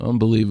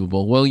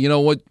Unbelievable. Well, you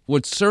know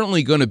what's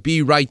certainly going to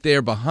be right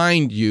there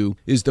behind you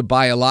is the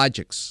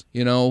biologics,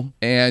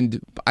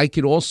 and I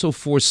could also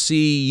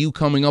foresee you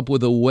coming up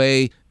with a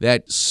way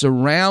that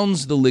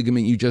surrounds the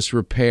ligament you just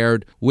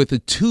repaired with a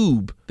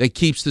tube that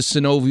keeps the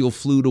synovial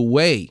fluid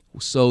away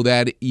so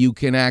that you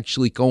can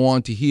actually go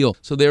on to heal.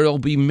 So there will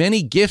be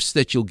many gifts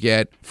that you'll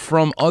get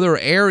from other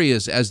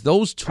areas as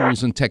those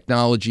tools and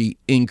technology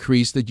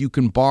increase that you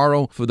can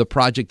borrow for the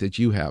project that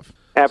you have.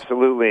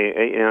 Absolutely.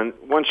 And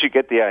once you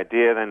get the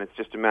idea, then it's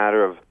just a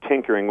matter of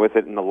tinkering with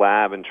it in the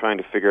lab and trying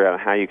to figure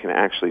out how you can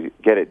actually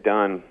get it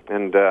done.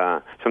 And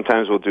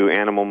sometimes we'll do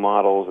animal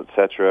models, et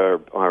cetera,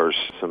 or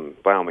some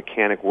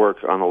biomechanic work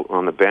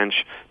on the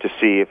bench to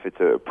see if it's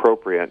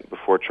appropriate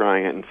before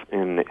trying it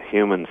in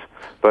humans.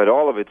 But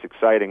all of it's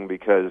exciting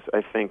because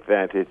I think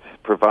that it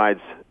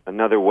provides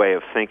another way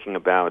of thinking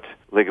about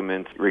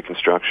ligament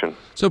reconstruction.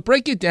 So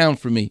break it down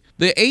for me.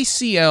 The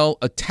ACL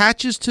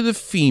attaches to the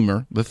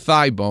femur, the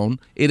thigh bone.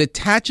 It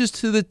attaches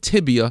to the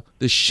tibia,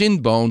 the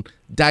shin bone,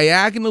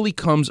 diagonally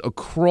comes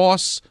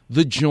across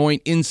the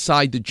joint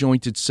inside the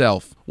joint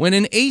itself. When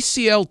an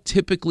ACL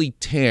typically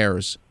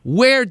tears,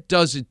 where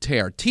does it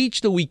tear?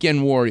 Teach the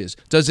weekend warriors.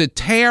 Does it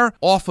tear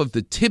off of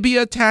the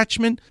tibia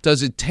attachment?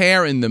 Does it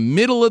tear in the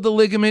middle of the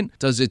ligament?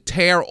 Does it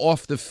tear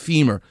off the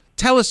femur?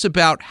 Tell us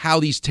about how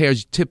these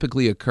tears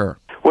typically occur.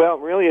 Well,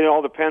 really, it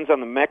all depends on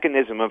the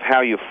mechanism of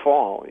how you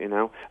fall,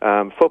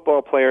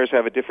 Football players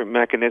have a different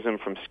mechanism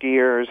from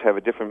skiers, have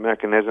a different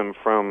mechanism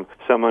from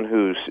someone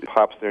who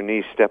pops their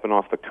knee stepping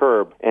off the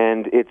curb,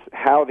 and it's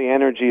how the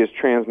energy is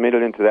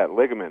transmitted into that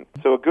ligament.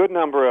 So a good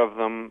number of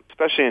them,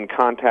 especially in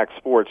contact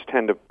sports,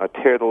 tend to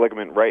tear the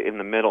ligament right in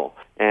the middle.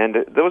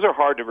 And those are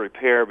hard to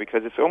repair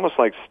because it's almost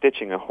like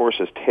stitching a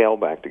horse's tail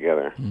back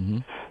together. Mm-hmm.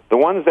 The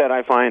ones that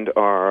I find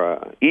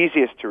are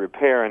easiest to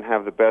repair and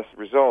have the best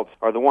results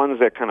are the ones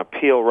that kind of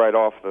peel right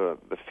off the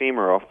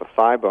femur, off the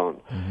thigh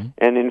bone. Mm-hmm.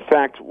 And in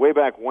fact, way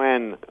back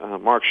when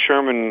Mark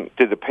Sherman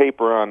did the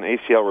paper on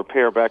ACL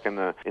repair back in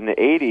the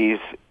 80s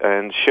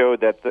and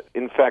showed that,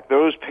 in fact,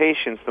 those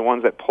patients, the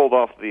ones that pulled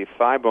off the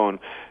thigh bone,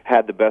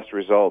 had the best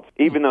results.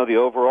 Even though the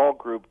overall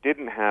group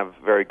didn't have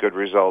very good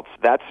results,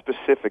 that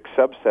specific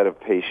subset of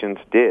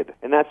patients did.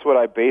 And that's what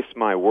I base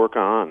my work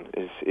on,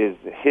 is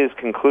his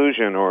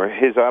conclusion or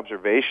his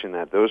observation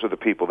that those are the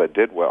people that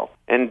did well.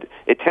 And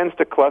it tends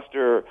to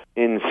cluster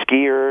in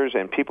skiers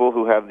and people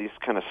who have these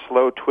kind of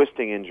slow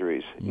twisting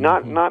injuries.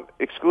 Mm-hmm. Not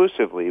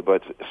exclusively,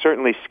 but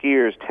certainly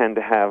skiers tend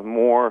to have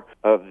more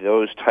of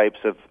those types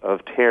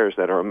of tears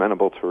that are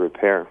amenable to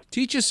repair.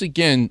 Teach us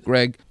again,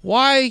 Greg,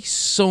 why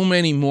so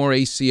many more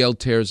ACL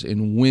tears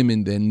in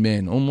women than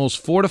men?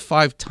 Almost 4 to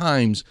 5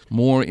 times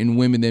more in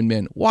women than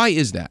men. Why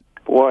is that?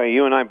 Boy,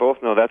 you and I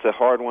both know that's a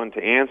hard one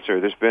to answer.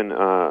 There's been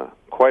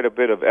quite a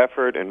bit of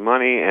effort and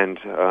money and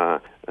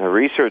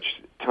research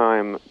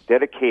time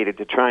dedicated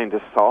to trying to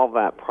solve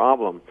that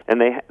problem.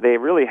 And they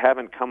really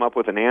haven't come up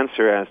with an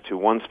answer as to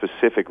one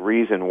specific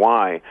reason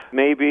why.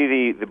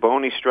 Maybe the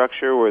bony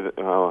structure or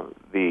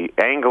the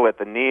angle at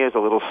the knee is a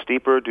little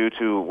steeper due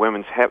to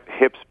women's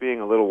hips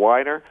being a little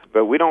wider.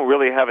 But we don't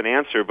really have an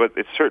answer. But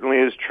it certainly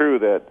is true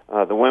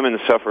that the women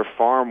suffer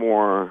far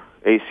more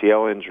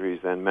ACL injuries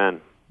than men.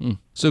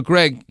 So,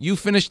 Greg, you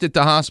finished at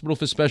the Hospital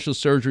for Special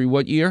Surgery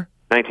what year?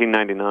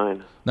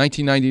 1999.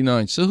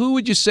 1999. So who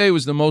would you say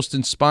was the most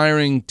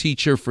inspiring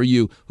teacher for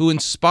you, who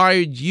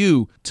inspired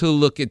you to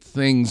look at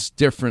things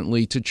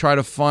differently, to try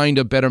to find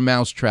a better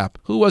mousetrap?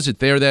 Who was it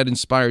there that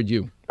inspired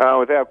you?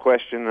 Without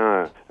question,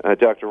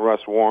 Dr.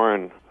 Russ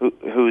Warren, who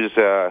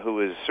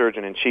was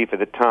surgeon-in-chief at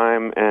the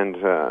time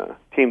and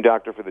team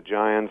doctor for the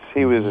Giants.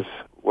 He was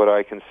what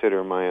I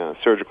consider my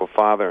surgical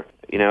father.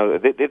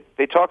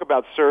 They talk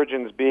about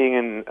surgeons being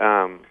in...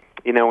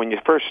 when you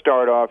first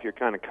start off, you're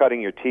kind of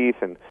cutting your teeth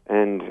and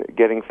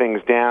getting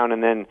things down,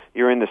 and then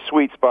you're in the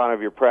sweet spot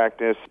of your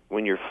practice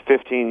when you're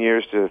 15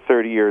 years to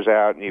 30 years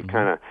out, and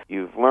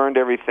you've learned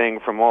everything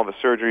from all the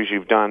surgeries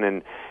you've done,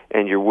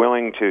 and you're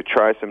willing to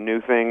try some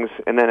new things.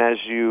 And then as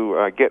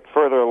you get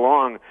further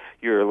along,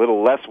 you're a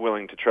little less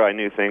willing to try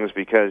new things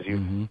because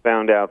you've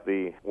found out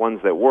the ones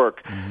that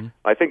work. Mm-hmm.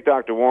 I think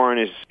Dr. Warren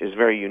is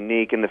very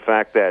unique in the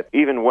fact that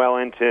even well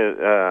into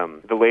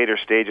the later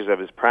stages of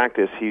his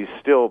practice, he's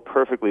still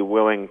perfectly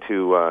willing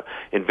to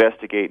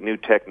investigate new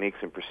techniques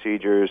and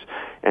procedures,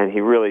 and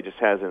he really just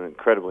has an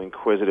incredibly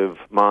inquisitive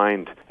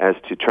mind as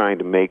to trying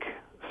to make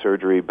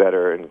surgery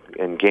better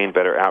and gain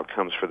better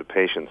outcomes for the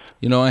patients.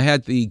 I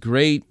had the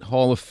great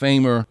Hall of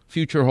Famer,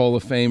 future Hall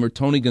of Famer,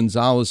 Tony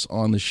Gonzalez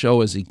on the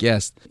show as a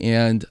guest,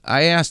 and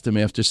I asked him,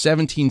 after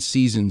 17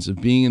 seasons of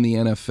being in the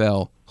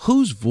NFL,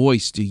 whose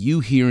voice do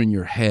you hear in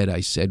your head, I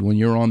said, when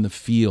you're on the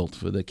field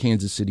for the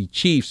Kansas City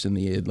Chiefs and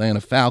the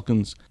Atlanta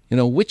Falcons?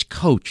 Which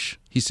coach?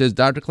 He says,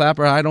 Dr.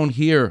 Klapper, I don't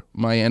hear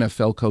my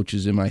NFL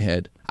coaches in my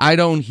head. I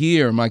don't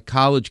hear my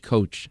college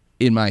coach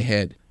in my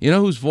head. You know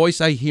whose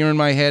voice I hear in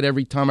my head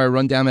every time I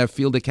run down that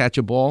field to catch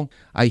a ball?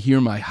 I hear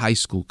my high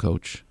school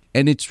coach.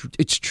 And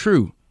it's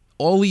true.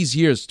 All these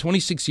years,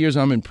 26 years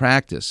I'm in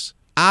practice,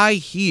 I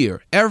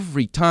hear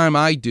every time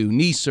I do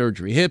knee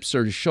surgery, hip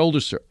surgery, shoulder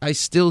surgery, I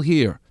still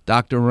hear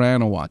Dr.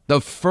 Ranawat,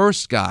 the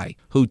first guy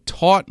who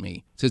taught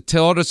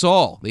us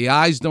all. The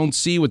eyes don't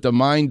see what the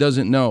mind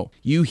doesn't know.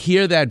 You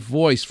hear that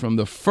voice from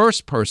the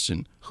first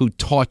person who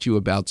taught you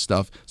about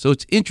stuff. So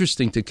it's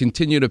interesting to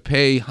continue to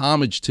pay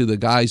homage to the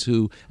guys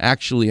who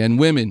actually, and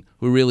women,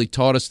 who really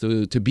taught us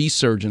to be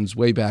surgeons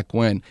way back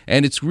when.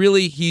 And it's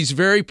really, he's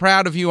very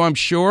proud of you, I'm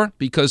sure,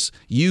 because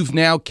you've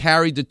now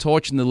carried the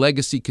torch and the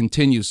legacy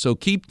continues. So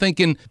keep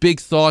thinking big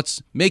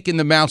thoughts, making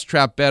the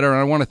mousetrap better.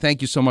 And I want to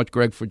thank you so much,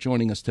 Greg, for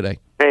joining us today.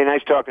 Hey,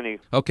 nice talking to you.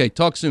 Okay,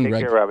 talk soon, Take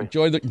Greg. care, Robbie.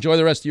 Enjoy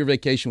the rest of your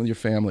vacation with your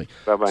family.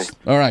 Bye-bye.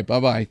 All right,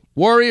 bye-bye.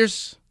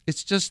 Warriors,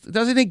 it's just,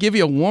 doesn't it give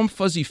you a warm,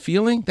 fuzzy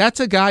feeling? That's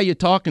a guy you're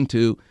talking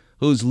to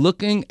who's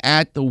looking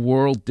at the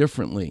world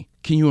differently.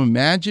 Can you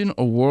imagine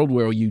a world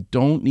where you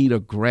don't need a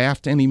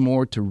graft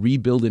anymore to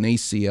rebuild an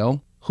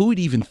ACL? Who would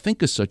even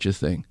think of such a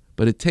thing?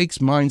 But it takes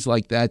minds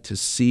like that to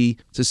see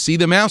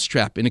the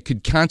mousetrap, and it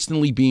could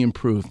constantly be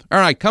improved. All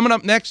right, coming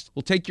up next,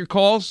 we'll take your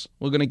calls.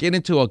 We're going to get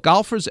into a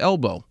golfer's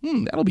elbow.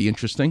 That'll be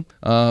interesting.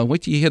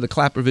 Wait till you hear the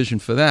clap revision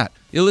for that.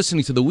 You're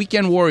listening to the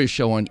Weekend Warriors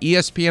Show on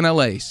ESPN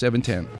LA 710.